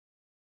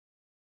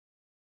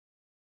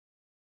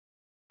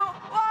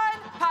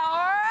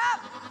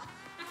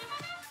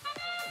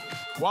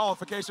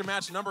Qualification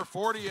match number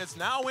 40 is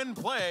now in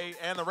play,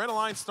 and the Red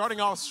Alliance starting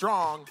off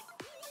strong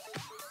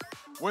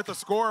with the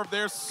score of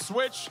their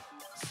switch.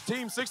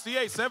 Team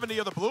 6870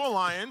 of the Blue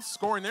Alliance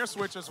scoring their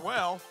switch as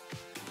well.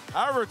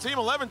 However, Team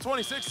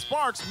 1126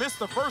 Sparks missed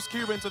the first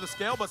cube into the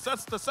scale, but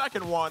sets the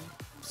second one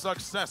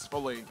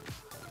successfully.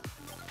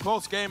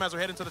 Close game as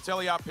we head into the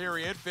teleop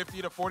period,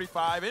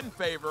 50-45 in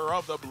favor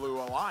of the Blue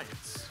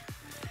Alliance.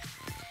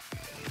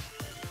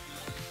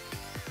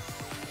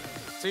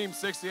 Team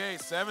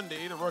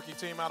 6870, the rookie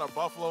team out of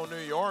Buffalo, New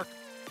York,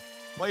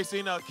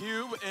 placing a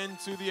cube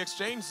into the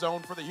exchange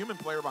zone for the human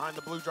player behind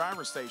the blue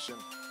driver station.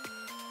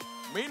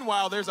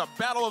 Meanwhile, there's a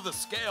battle of the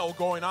scale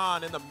going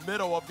on in the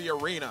middle of the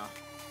arena.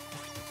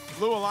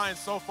 Blue Alliance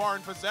so far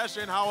in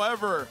possession,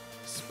 however,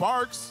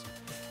 Sparks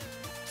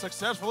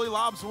successfully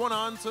lobs one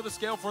onto the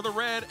scale for the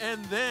red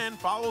and then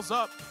follows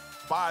up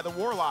by the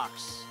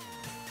Warlocks.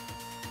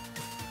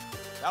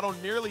 That'll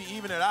nearly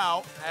even it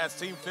out as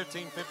Team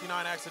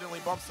 1559 accidentally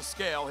bumps the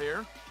scale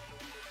here.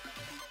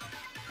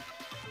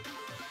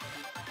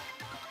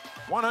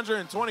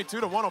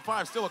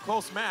 122-105, still a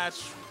close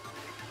match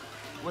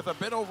with a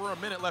bit over a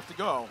minute left to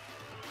go.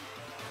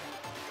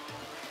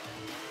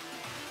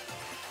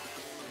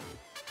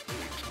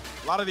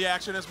 A lot of the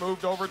action has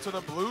moved over to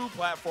the blue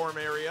platform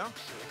area.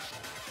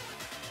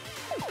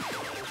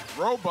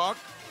 Roebuck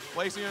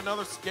placing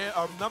another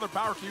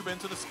power cube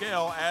into the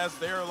scale as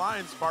their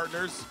alliance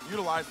partners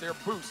utilize their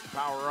boost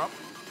power up,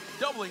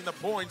 doubling the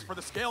points for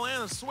the scale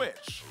and the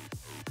switch.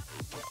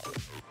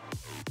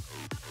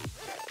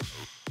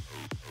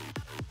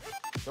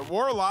 The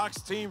Warlocks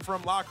team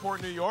from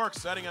Lockport, New York,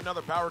 setting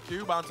another power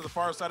cube onto the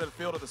far side of the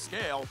field of the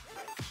scale.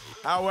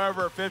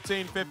 However,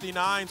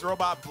 1559's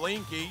Robot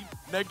Blinky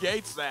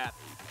negates that.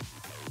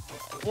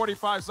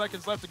 45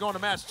 seconds left to go in the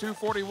match,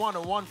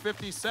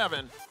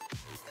 241-157.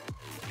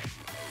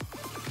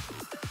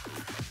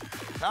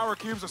 Power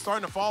cubes are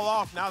starting to fall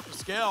off now that the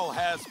scale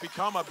has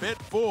become a bit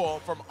full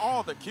from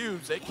all the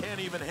cubes. They can't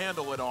even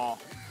handle it all.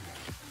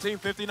 Team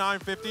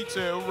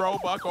 5952,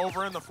 Roebuck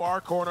over in the far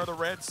corner, the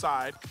red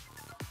side,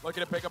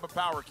 looking to pick up a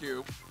power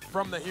cube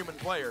from the human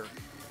player.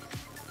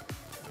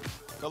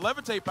 The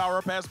Levitate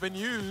power-up has been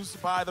used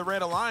by the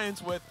Red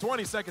Alliance with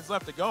 20 seconds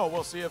left to go.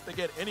 We'll see if they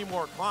get any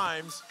more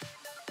climbs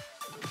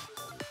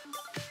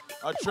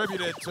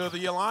attributed to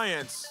the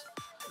Alliance.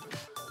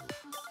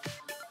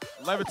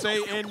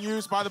 Levitate in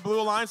use by the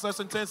Blue Alliance, less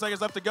than 10 seconds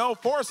left to go.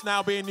 Force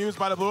now being used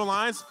by the Blue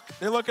Alliance.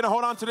 They're looking to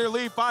hold on to their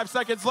lead, 5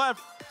 seconds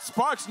left.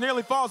 Sparks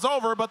nearly falls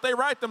over, but they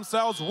right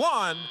themselves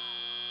one.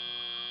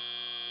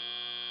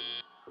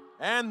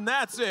 And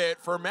that's it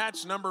for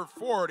match number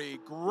 40.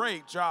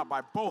 Great job by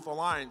both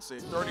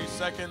alliances. 30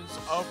 seconds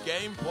of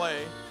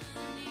gameplay.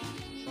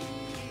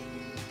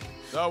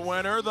 The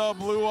winner, the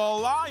Blue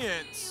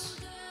Alliance.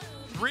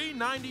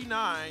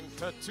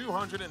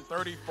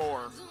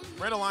 399-234.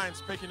 Red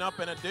Alliance picking up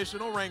an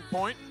additional rank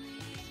point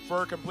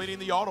for completing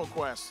the auto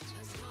quest.